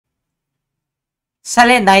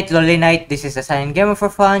Silent Night, Lonely Night, this is a silent gamer for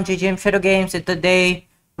fun, JGM ShadowGames, and today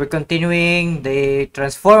we're continuing the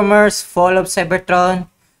Transformers Fall of Cybertron.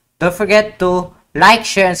 Don't forget to like,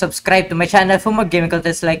 share, and subscribe to my channel for more gaming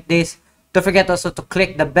contents like this. Don't forget also to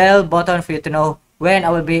click the bell button for you to know when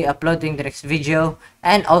I will be uploading the next video.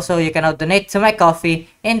 And also you can now donate to my coffee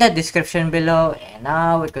in the description below. And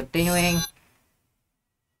now we're continuing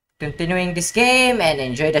this game and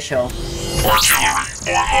enjoy the show.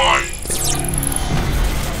 Artillery online.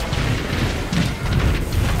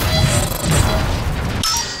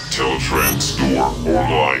 Teletrans door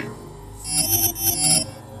online.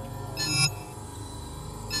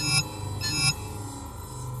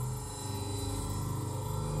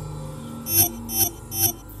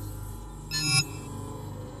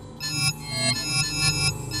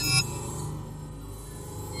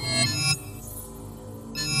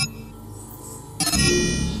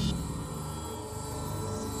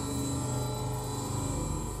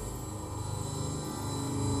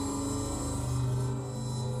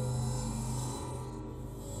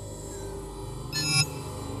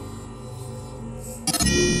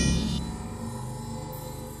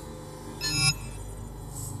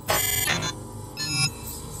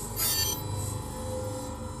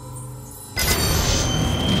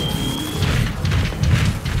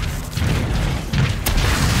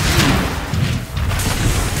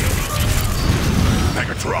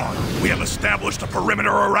 We have established a perimeter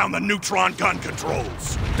around the neutron gun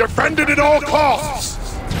controls. Defend it at all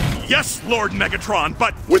costs! Yes, Lord Megatron,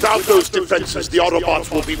 but... Without those defenses, the Autobots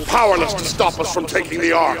will be powerless to stop us from taking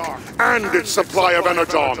the Ark and its supply of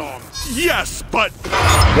energon. Yes, but...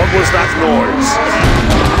 What was that noise?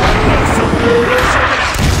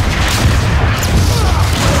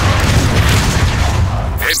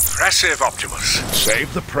 Impressive, Optimus.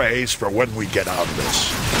 Save the praise for when we get out of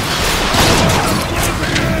this.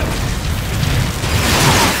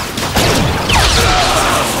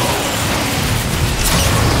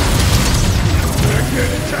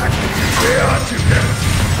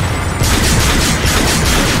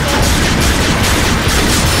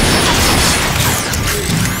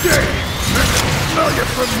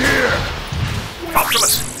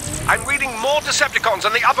 Optimus, I'm reading more Decepticons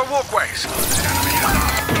on the upper walkways.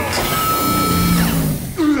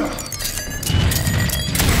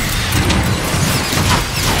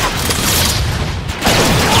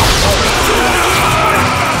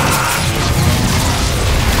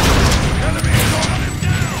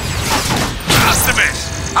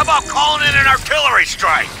 Optimus, how about calling in an artillery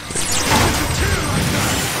strike?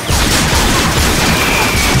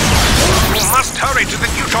 We must hurry to the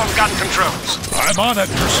neutron gun controls. I'm on it,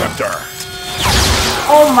 Interceptor.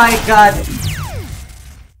 Oh my god.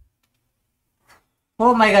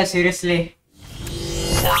 Oh my god, seriously.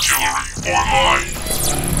 Artillery online.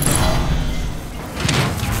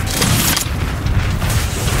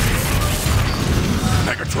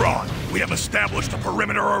 Megatron, we have established a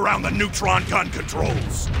perimeter around the neutron gun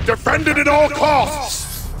controls. Defend it at all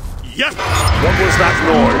costs! Yes! What was that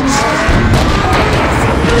noise?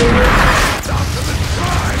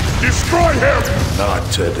 Destroy him!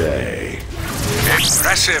 Not today.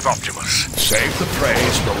 Impressive, Optimus. Save the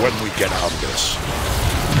praise for when we get out of this.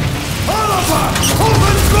 Autobots,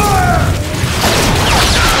 open fire!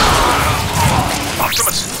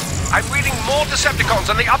 Optimus, I'm reading more Decepticons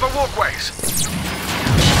on the upper walkways.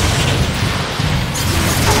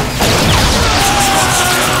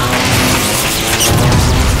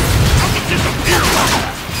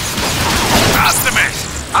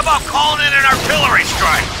 Optimus, how about calling in an artillery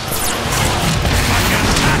strike?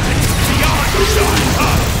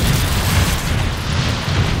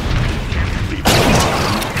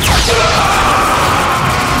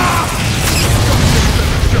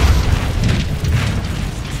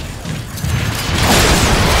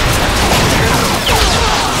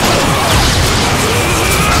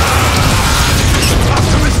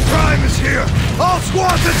 Optimus Prime is here! All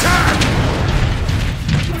squads attack!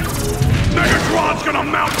 Megatron's gonna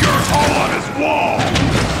mount your hull on his wall!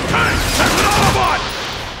 Hey, that's an Autobot!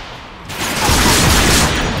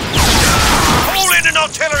 Hold in an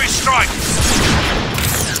artillery strike!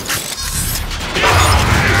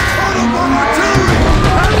 Autobot artillery!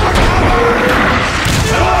 And recover!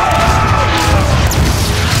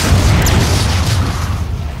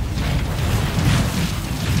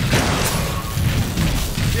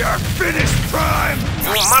 You're finished, Prime!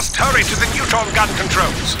 You must hurry to the neutron gun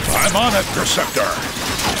controls. I'm on it, Interceptor.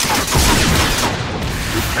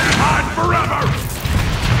 You can't hide forever!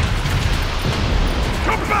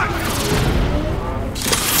 Come back!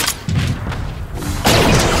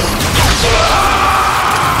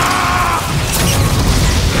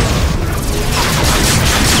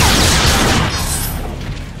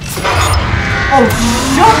 Oh,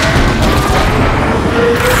 shit!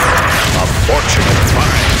 A fortunate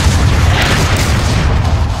find.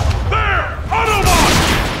 There! Autobots!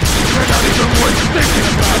 They're not even worth thinking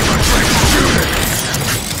about, but let's shoot it!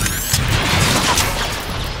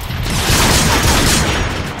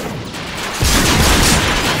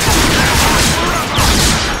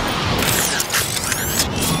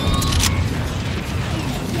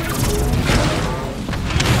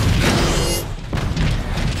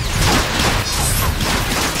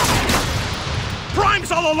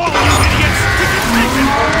 Prime's all alone, you idiots! Ticket taken!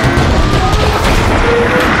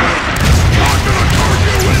 I'm gonna turn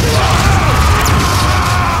you in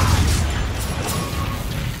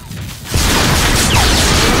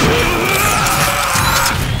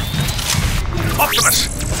Optimus!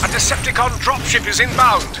 A Decepticon dropship is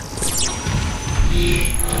inbound!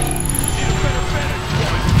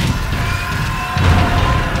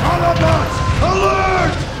 Autobots!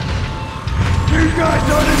 Alert! You guys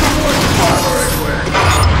aren't even worth bothering with!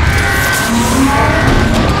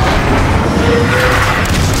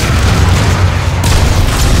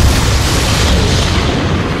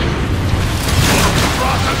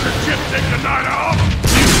 Processor chip take the night off!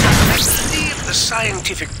 I believe the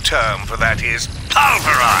scientific term for that is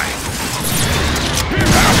pulverize!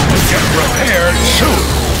 That will get repaired soon!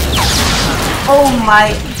 Oh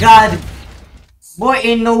my god! Boy,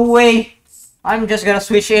 in no way! I'm just gonna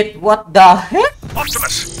switch it. What the heck?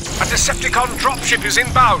 Optimus! A Decepticon dropship is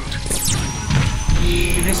inbound!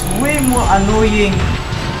 It is way more annoying.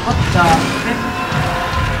 What the heck?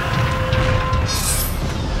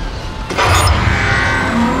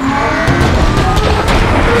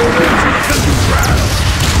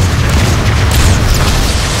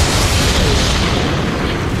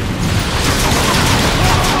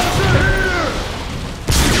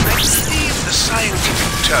 I believe the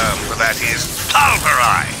scientific term for that is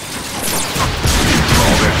pulverize!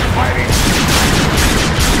 All this fighting!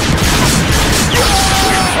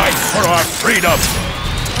 We fight for our freedom!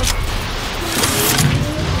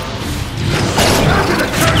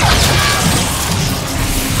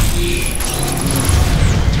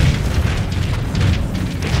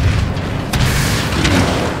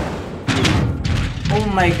 Oh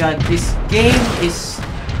my god, this game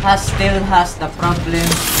still has the problem.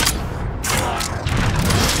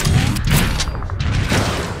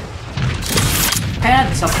 Kinda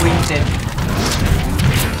disappointed.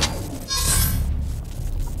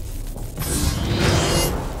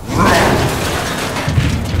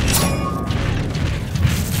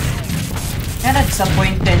 Kinda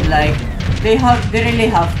disappointed, like they really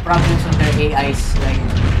have problems on their AIs, like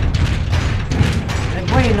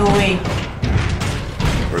boy, no way.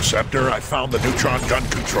 Receptor, I found the neutron gun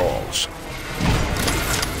controls.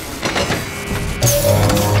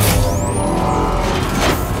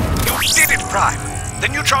 You did it, Prime! The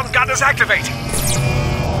neutron gun is activating!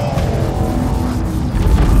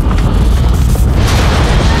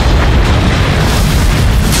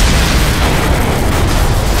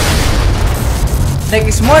 Like,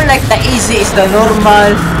 it's more like the easy is the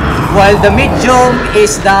normal, while the medium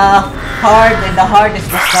is the hard, and the hard is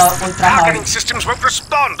just the ultra hard. Targeting systems won't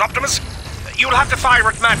respond, Optimus. You'll have to fire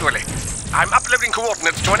it manually. I'm uploading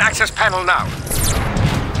coordinates to an access panel now.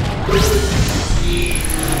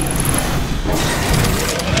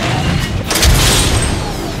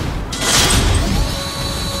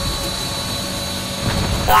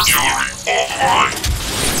 Artillery online.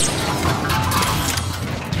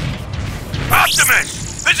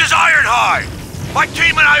 Optimus! This is Ironhide! My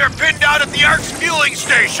team and I are pinned down at the Ark's fueling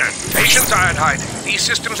station! Patience, Ironhide. These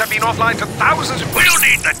systems have been offline for thousands of... We don't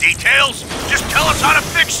need the details! Just tell us how to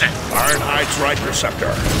fix it! Ironhide's right,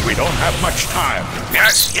 Receptor. We don't have much time.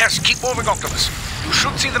 Yes, keep moving, Optimus. You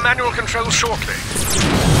should see the manual controls shortly.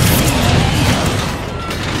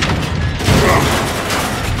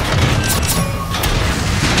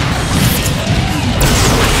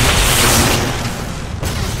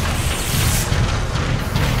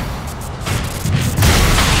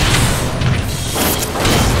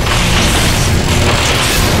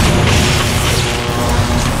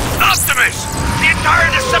 The entire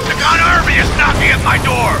Decepticon army is knocking at my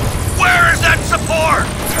door! Where is that support?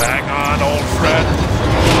 Hang on, old friend.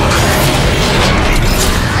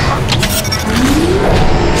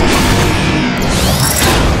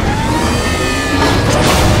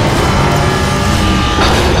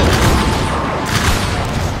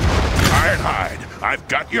 Ironhide, I've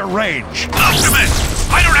got your range. Optimus!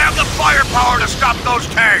 I don't have the firepower to stop those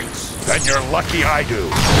tanks! Then you're lucky I do.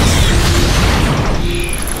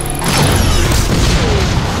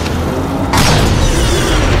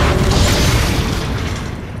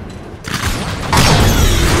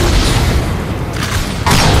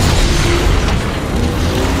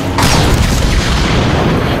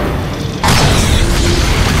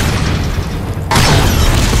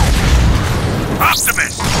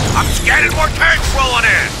 I'm scanning more tanks rolling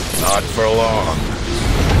in. Not for long.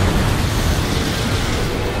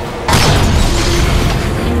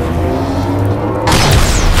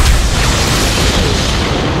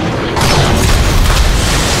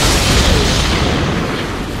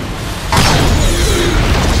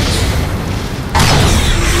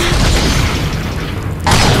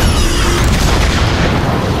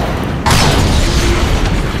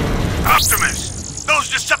 Optimus! Those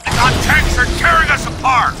Decepticon tanks are tearing us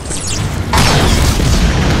apart!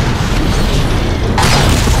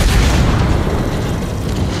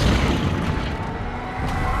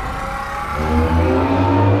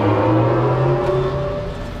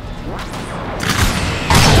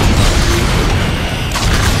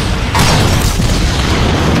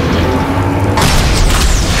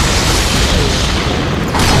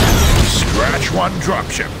 Scratch one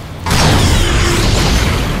dropship.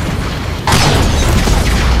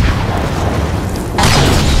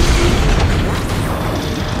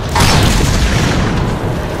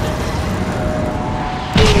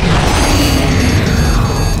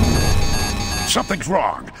 Something's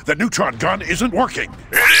wrong. The neutron gun isn't working.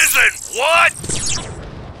 It isn't! What?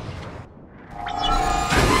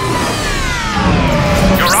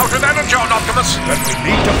 You're out of energy, Optimus! Then we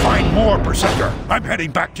need to find more, Perceptor. I'm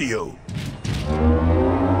heading back to you.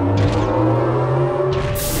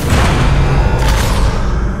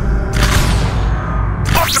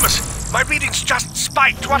 Optimus! My readings just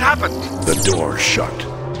spiked. What happened? The door shut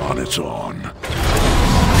on its own.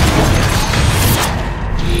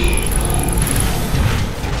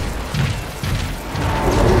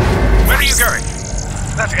 Where are you going?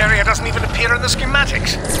 That area doesn't even appear in the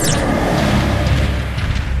schematics.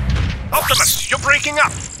 Optimus, you're breaking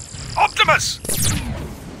up! Optimus!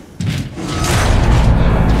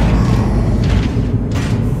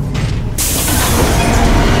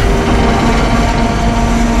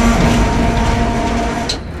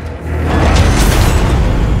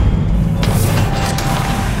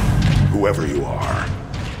 Whoever you are,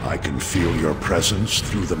 I can feel your presence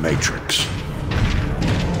through the Matrix.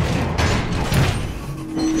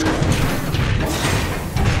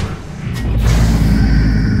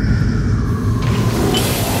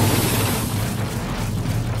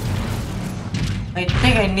 I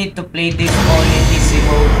think I need to play this all in easy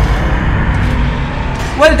mode.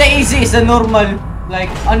 Well, the easy is the normal. Like,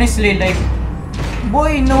 honestly, like,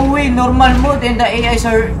 boy, no way, normal mode and the AIs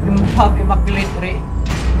are have immaculate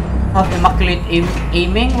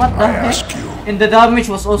aiming. What the heck? Ask you. And the damage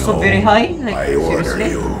was also very high. Like, I order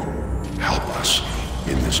seriously? you. Help us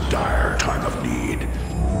in this dire time of need.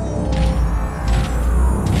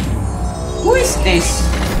 Who is this?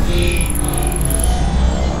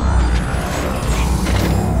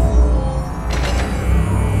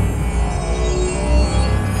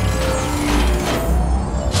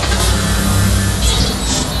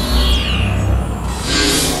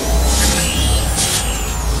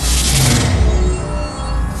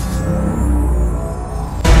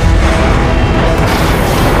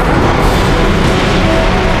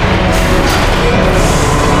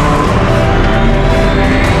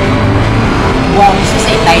 Wow, this is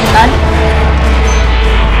a Titan?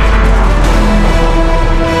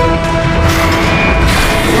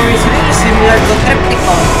 So it's really similar to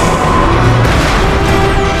Tripticon.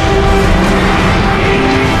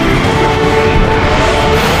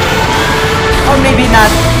 Or maybe not.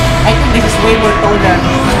 I think this is way more taller.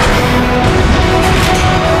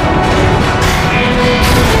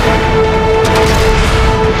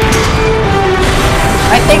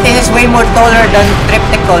 I think this is way more taller than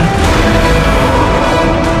Tripticon.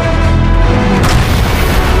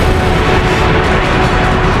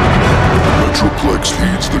 Metroplex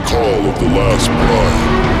heeds the call of the last blood.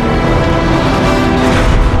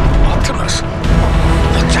 Optimus,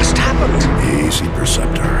 what just happened? Easy,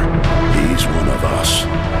 Perceptor. He's one of us.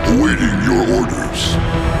 Awaiting your orders.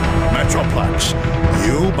 Metroplex,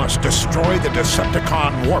 you must destroy the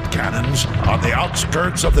Decepticon warp cannons on the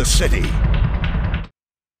outskirts of the city.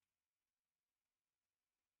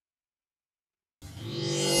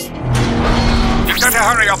 You've got to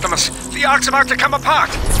hurry, Optimus. The Ark's about to come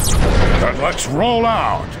apart. Then let's roll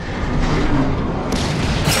out.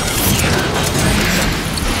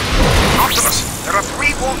 Optimus, there are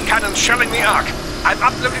 3 warp cannons shelling the Ark. I'm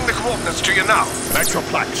uploading the coordinates to you now.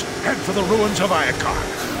 Metroplex, head for the ruins of Iacon.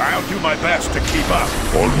 I'll do my best to keep up.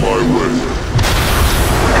 On my way.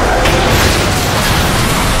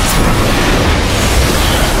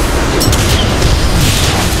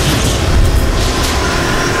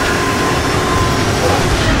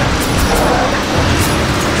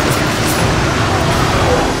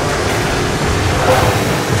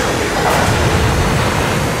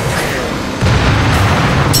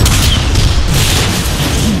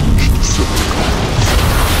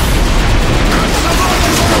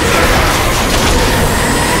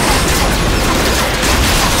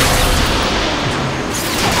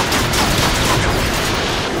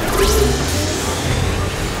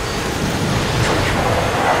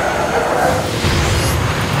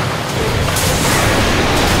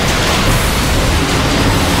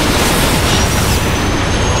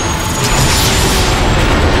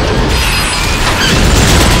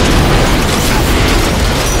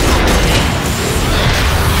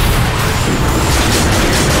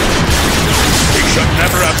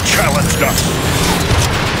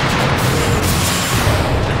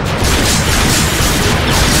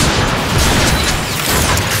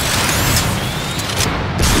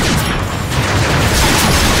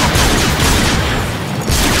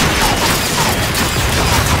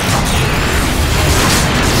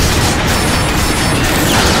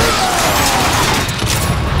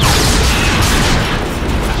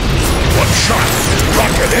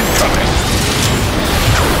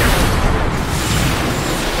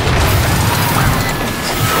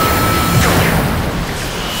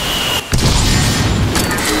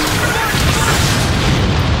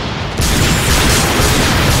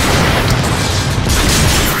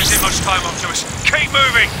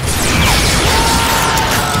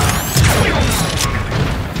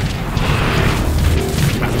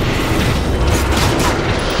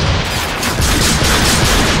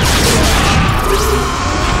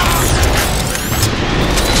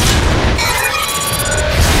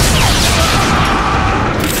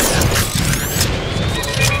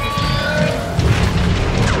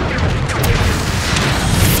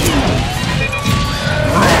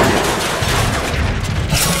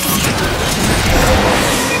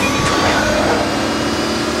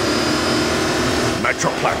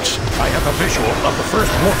 I have a visual of the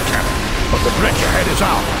first warp cannon, but the bridge ahead is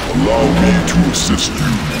out. Allow me to assist you,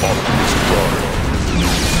 Optimus Prime.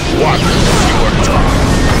 What your time?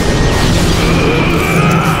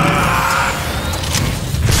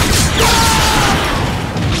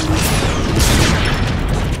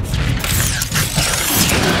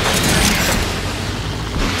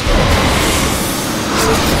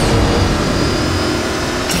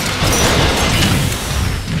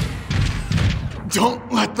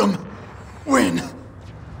 Don't let them win.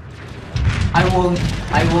 I won't,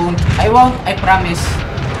 I promise.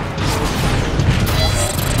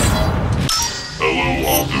 Hello,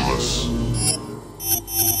 Optimus.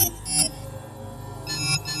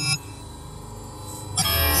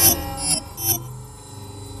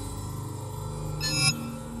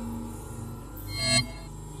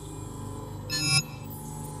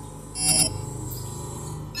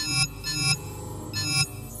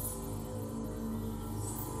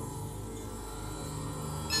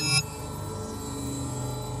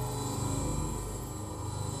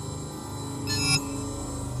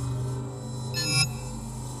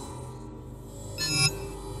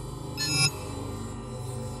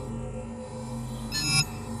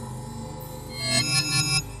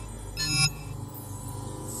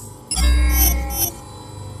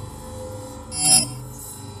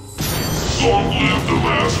 Long live the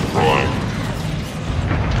last Prime.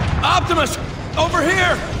 Optimus! Over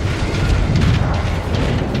here!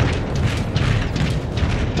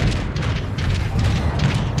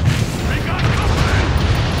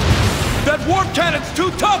 That warp cannon's too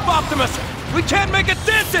tough, Optimus! We can't make a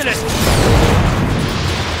dent in it!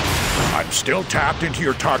 I'm still tapped into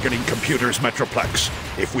your targeting computer's Metroplex.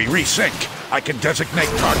 If we resync, I can designate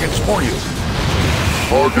targets for you.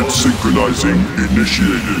 Target synchronizing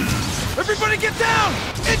initiated. Everybody get down!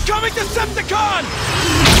 Incoming Decepticon!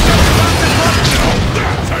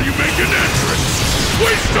 That's how you make an entrance!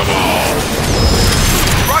 Waste them all!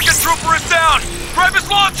 Rocket Trooper is down! Grab his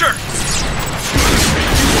launcher!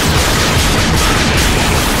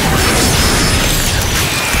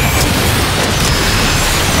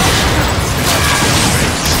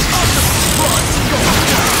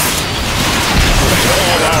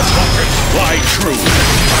 All our rockets fly true.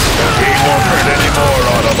 He won't hurt any more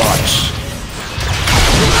Autobots.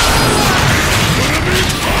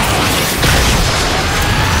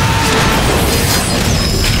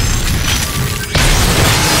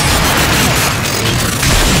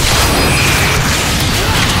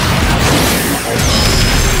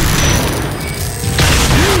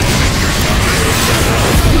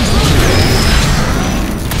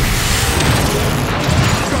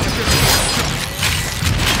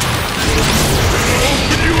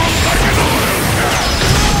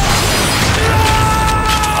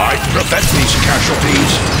 Prevent these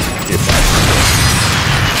casualties if I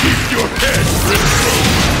keep your head Briscoe.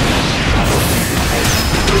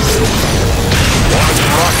 One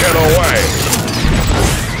rocket away.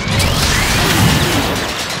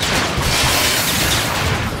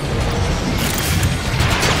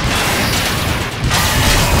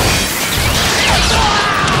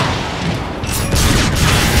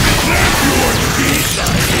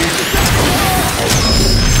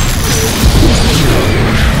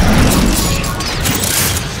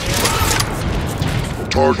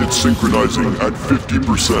 Target synchronizing at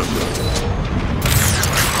 50%.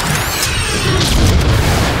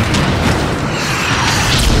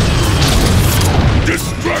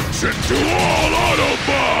 Destruction to all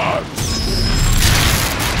Autobots!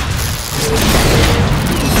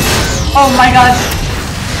 Oh my god!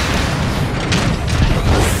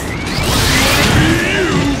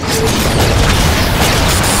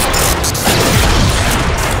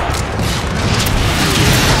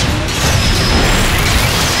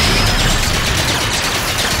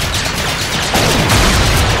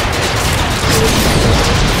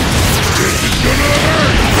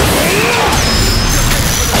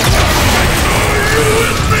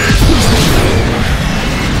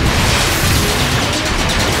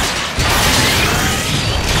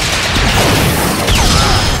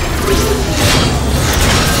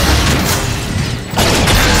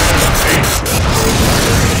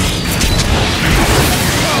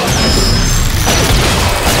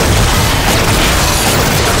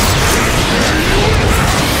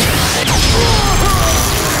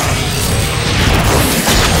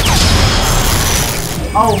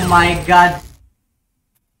 Oh my god.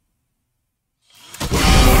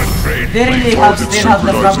 They really still have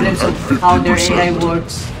the problems of how their AI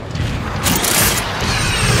works.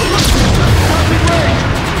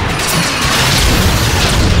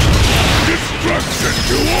 Destruction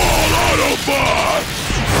to all Autobots!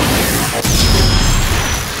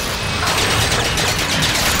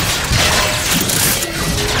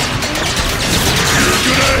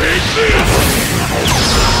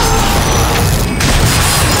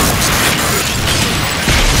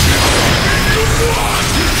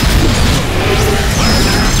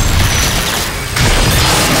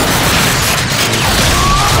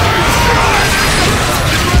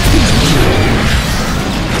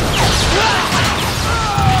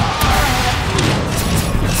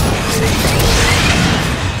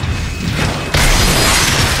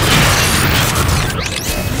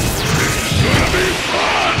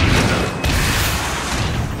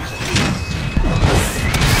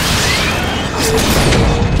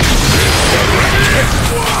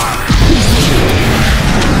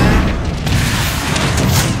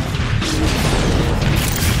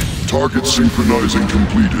 Target synchronizing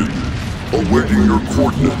completed. Awaiting your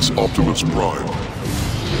coordinates, Optimus Prime.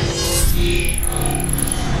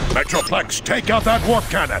 Metroplex, take out that warp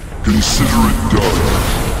cannon! Consider it done.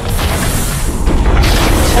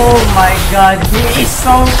 Oh my god, he is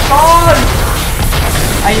so tall!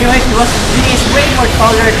 I knew it was, he is way more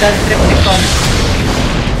taller than Decepticon.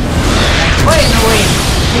 Wait, no way,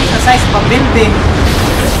 he's the size of a building.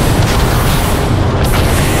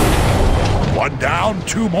 One down,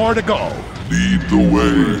 2 more to go. Lead the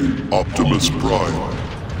way, Optimus Prime.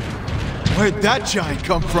 Where'd that giant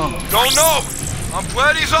come from? Don't know. I'm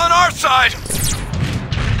glad he's on our side.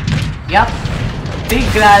 Yup,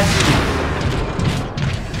 big glad.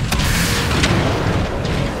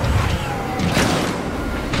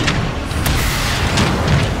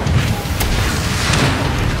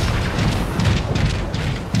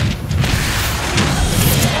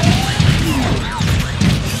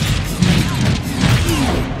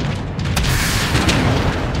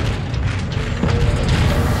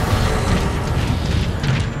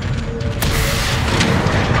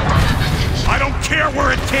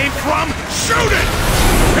 Where it came from, shoot it!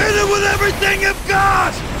 Hit it with everything you've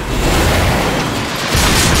got!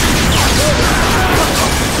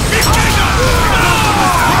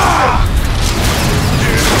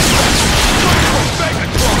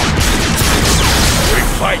 We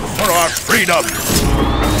fight for our freedom!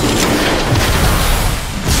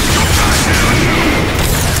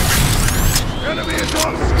 Enemy is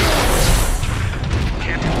on skill!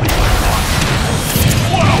 Can't believe I lost.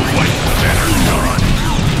 What a waste of energy!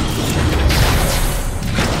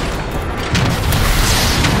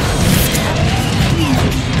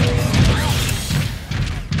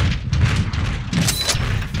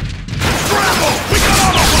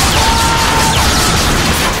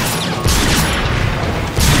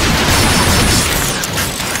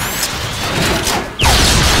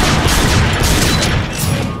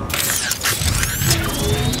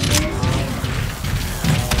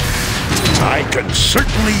 I can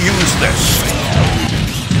certainly use this.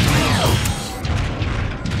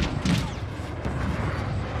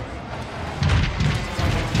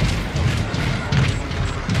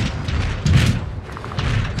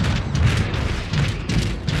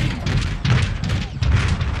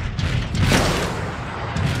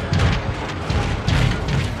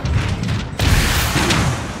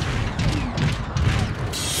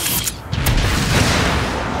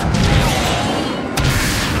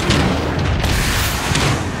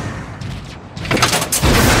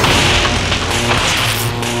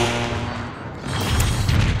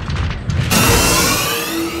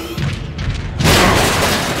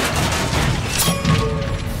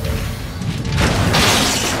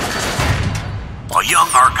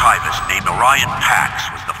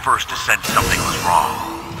 First to sense something was wrong.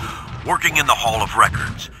 Working in the Hall of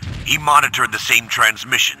Records, he monitored the same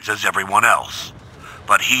transmissions as everyone else.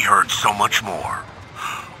 But he heard so much more.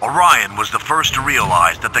 Orion was the first to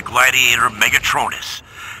realize that the gladiator Megatronus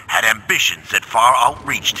had ambitions that far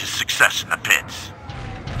outreached his success in the pits.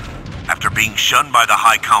 After being shunned by the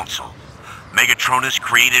High Council, Megatronus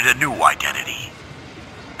created a new identity.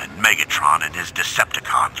 And Megatron and his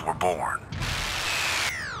Decepticons were born.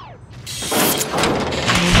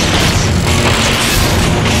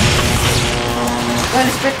 Well,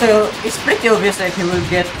 it's pretty obvious that he will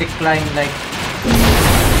get declined, like...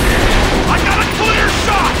 I got a clear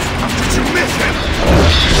shot! How did you miss him?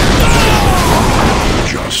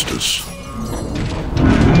 Justice.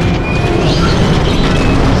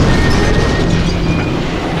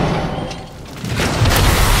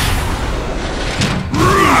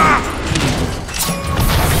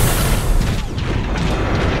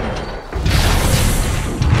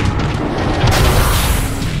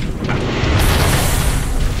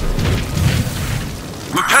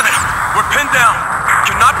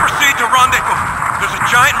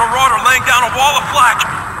 Giant marauder laying down a wall of flak.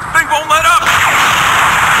 Thing won't let up.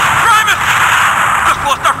 Primus! Just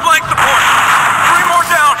lost our flank support. 3 more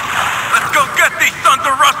down. Let's go get these sons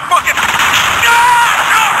of rust buckets.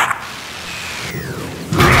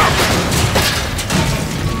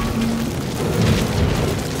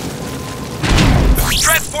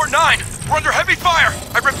 Transport 9, we're under heavy fire.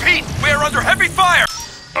 I repeat, we are under heavy fire.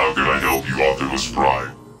 How can I help you, Optimus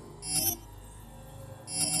Prime?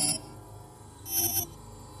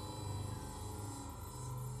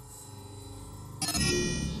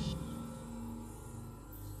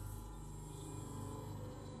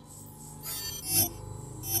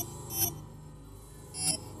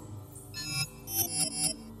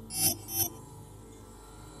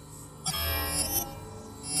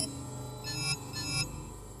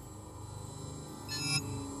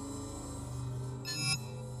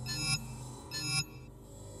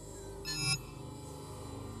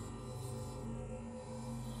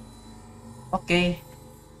 Okay.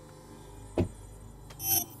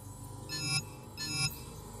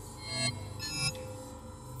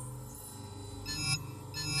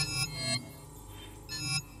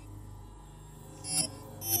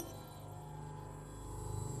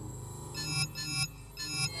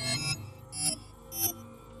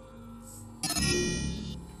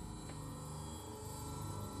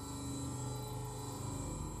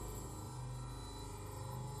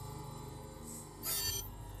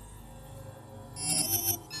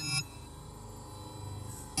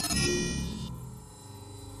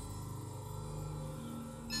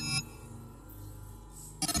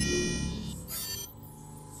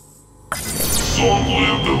 Long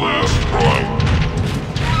live the last Prime.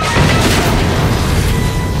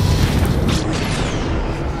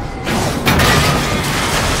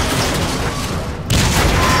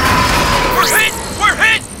 We're hit! We're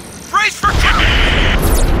hit! Brace for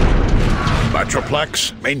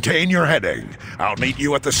Metroplex, maintain your heading. I'll meet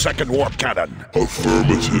you at the second warp cannon.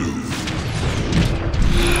 Affirmative.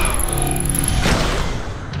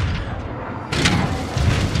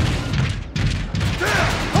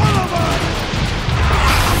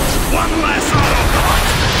 One less Autobot!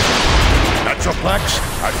 Metroplex,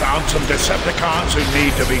 I found some Decepticons who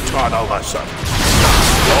need to be taught a lesson.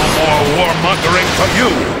 No more warmongering for you!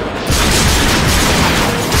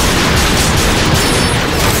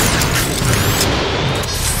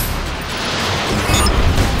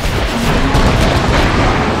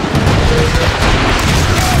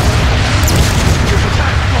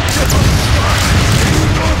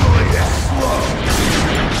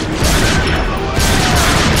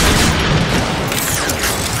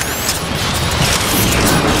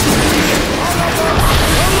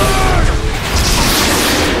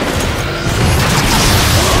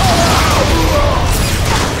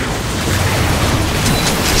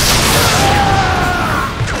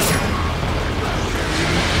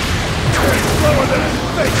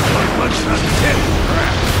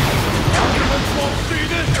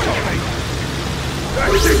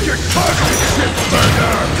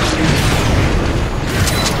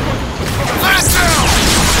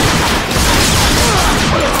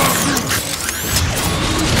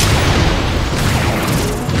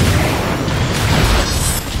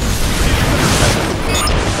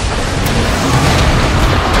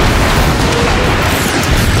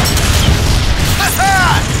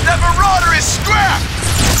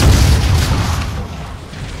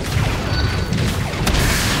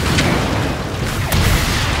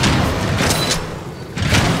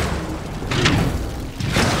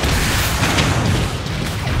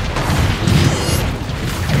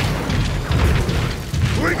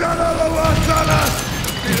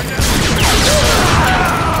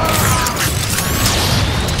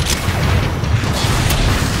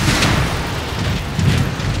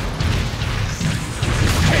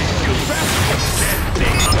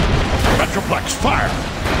 Metroplex, fire!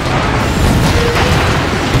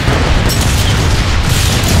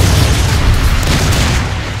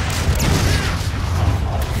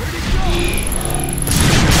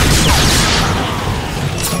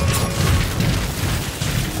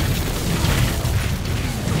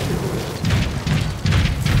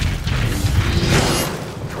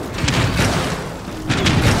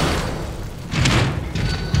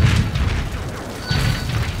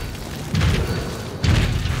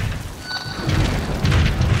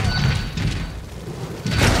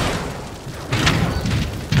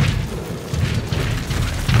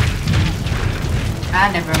 Ah,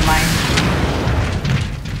 never mind.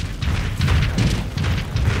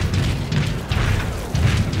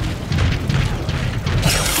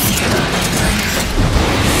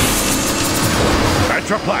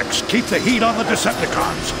 Metroplex, keep the heat on the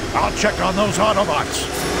Decepticons. I'll check on those Autobots.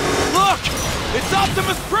 Look! It's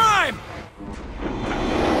Optimus Prime!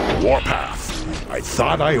 Warpath, I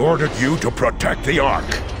thought I ordered you to protect the Ark.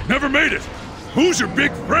 Never made it. Who's your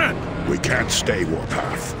big friend? We can't stay,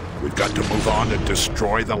 Warpath. We've got to move on and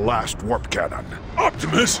destroy the last warp cannon.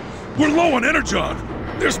 Optimus, we're low on energon.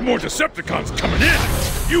 There's more Decepticons coming in.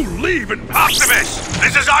 You leave and... Optimus!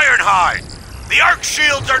 This is Ironhide! The Arc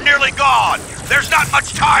shields are nearly gone! There's not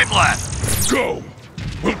much time left! Go.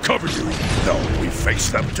 We'll cover you. No, we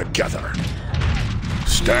face them together.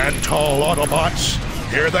 Stand tall, Autobots.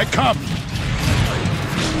 Here they come.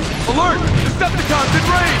 Alert! Decepticons in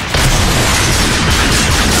range!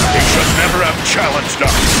 He should never have challenged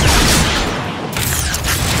us.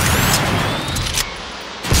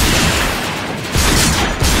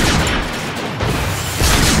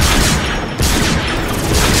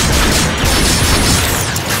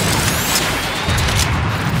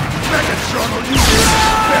 Megatron will use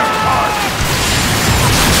their heart.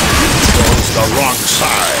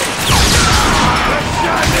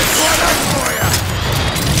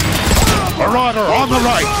 Cover on the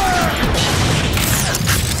right!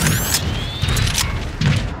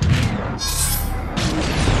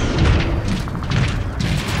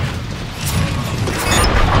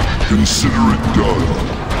 Consider it done.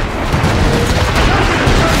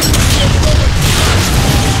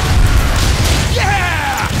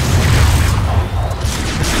 Yeah!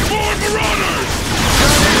 More marauders!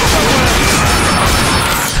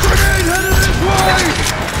 Grenade headed this way!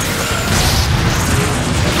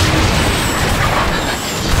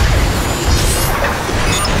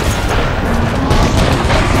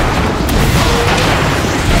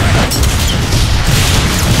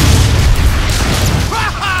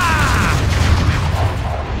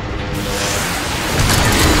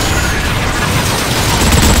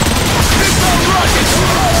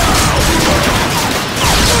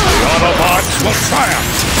 Autobots will triumph!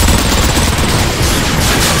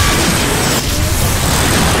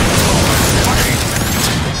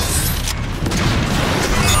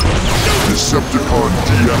 Decepticon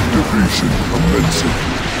deactivation commencing.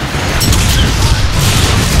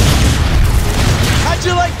 How'd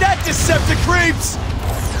you like that, Decepticreeps?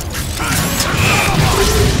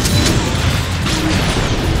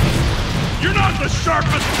 You're not the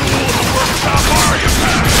sharpest tool in the workshop, are you,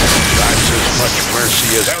 Pat? That's as much mercy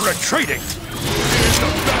as... They're retreating!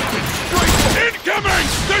 Incoming!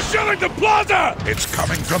 They're shelling the plaza! It's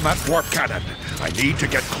coming from that warp cannon. I need to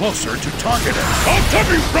get closer to target it. I'll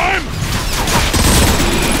cover you, Prime!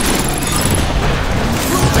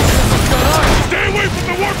 Stay away from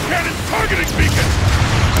the warp cannon's targeting beacon!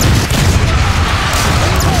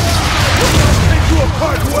 You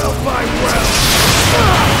apart well by well!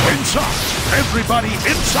 Inside! Everybody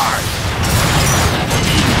inside!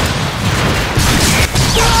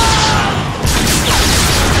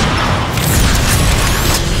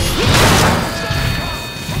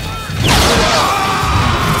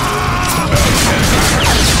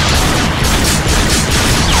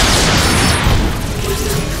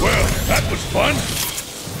 Well, that was fun!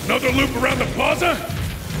 Another loop around the plaza?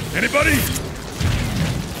 Anybody?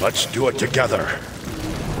 Let's do it together.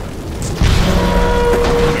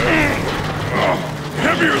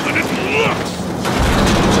 Heavier than it looks!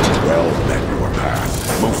 Well, bend your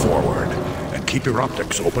path. Move forward. And keep your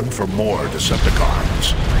optics open for more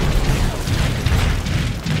Decepticons.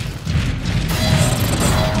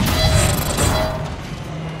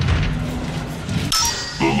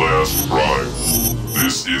 The last Prime.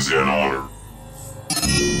 This is an honor.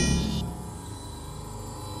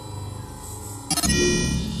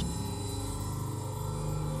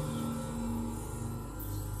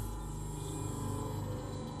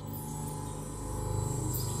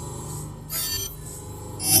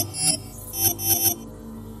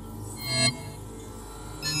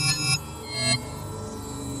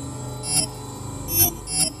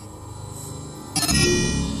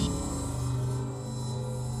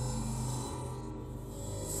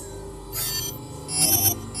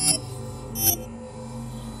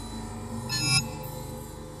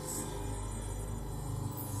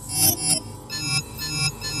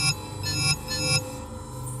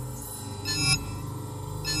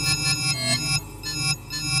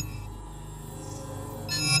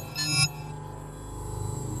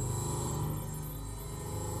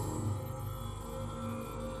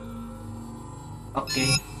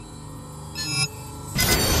 Okay.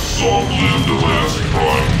 Long live the last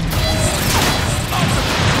Prime.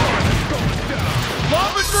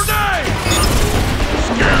 Lob and grenade!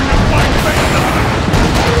 Scared to fight face on it!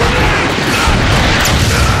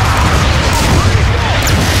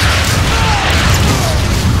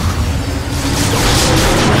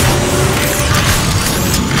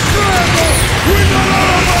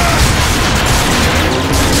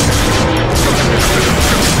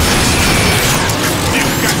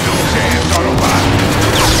 You've got no chance, Autobot!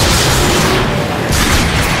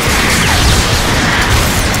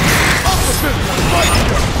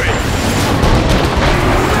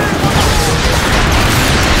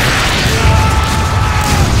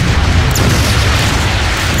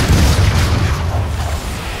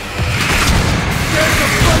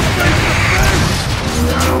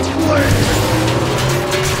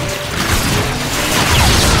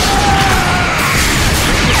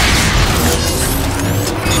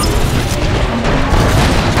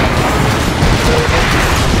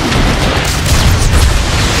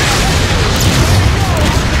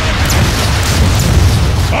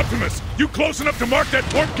 Optimus, you close enough to mark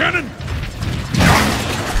that warp cannon?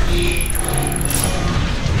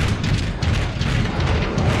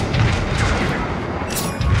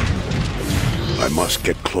 I must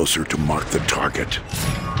get closer to mark the target.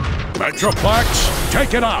 Metroplex,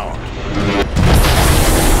 take it out!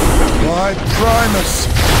 Why, Primus!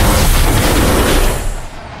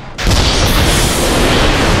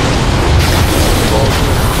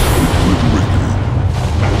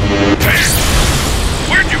 Hey!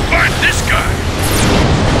 Where'd you find this guy?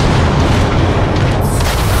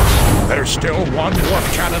 There's still one warp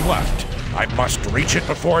cannon left. I must reach it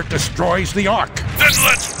before it destroys the Ark. Then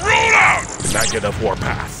let's roll out! Negative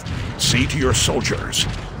warpath. See to your soldiers.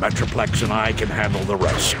 Metroplex and I can handle the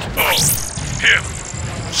rest. Oh, him.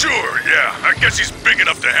 Sure, yeah. I guess he's big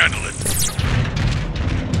enough to handle it.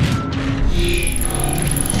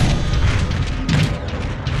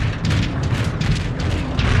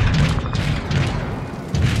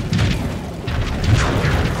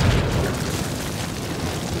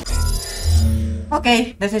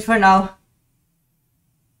 Okay, that's it for now.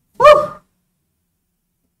 Woo!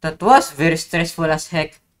 That was very stressful as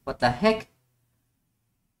heck. What the heck?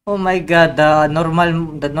 Oh my god, the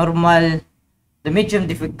medium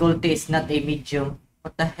difficulty is not a medium.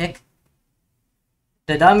 What the heck?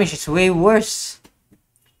 The damage is way worse.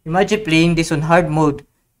 Imagine playing this on hard mode,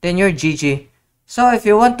 then you're GG. So if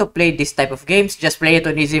you want to play this type of games, just play it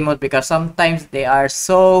on easy mode because sometimes they're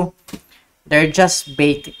just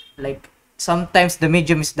bait. Like sometimes the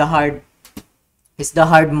medium is the hard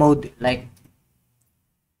mode. Like,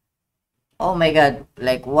 oh my god,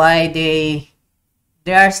 like why they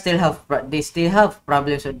still have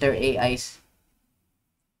problems with their AIs.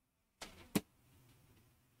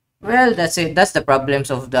 Well, that's it. That's the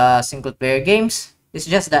problems of the single player games. It's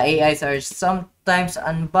just the AIs are sometimes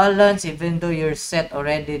unbalanced even though you're set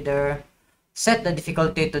the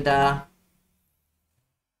difficulty to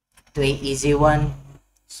a easy one.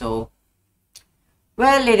 So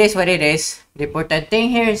well, it is what it is. The important thing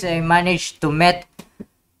here is I managed to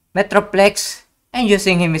Metroplex, and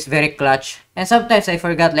using him is very clutch. And sometimes I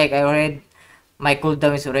forgot, like my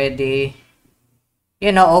cooldown is already,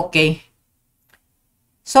 okay.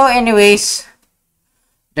 So anyways,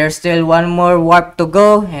 there's still one more warp to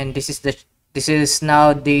go, and this is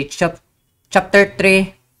now the chapter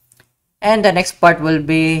 3, and the next part will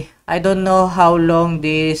be, I don't know how long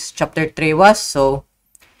this chapter 3 was. So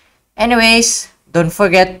anyways, don't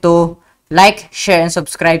forget to like, share, and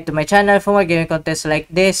subscribe to my channel for more gaming contents like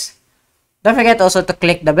this. Don't forget also to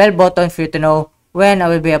click the bell button for you to know when I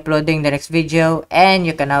will be uploading the next video, and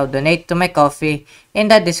you can now donate to my coffee in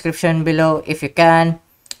the description below if you can.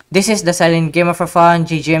 This is the Silent Gamer for Fun,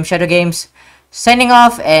 JGM ShadowGames, signing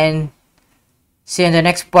off, and see you in the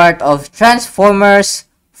next part of Transformers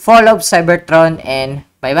Fall of Cybertron, and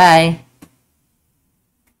bye bye.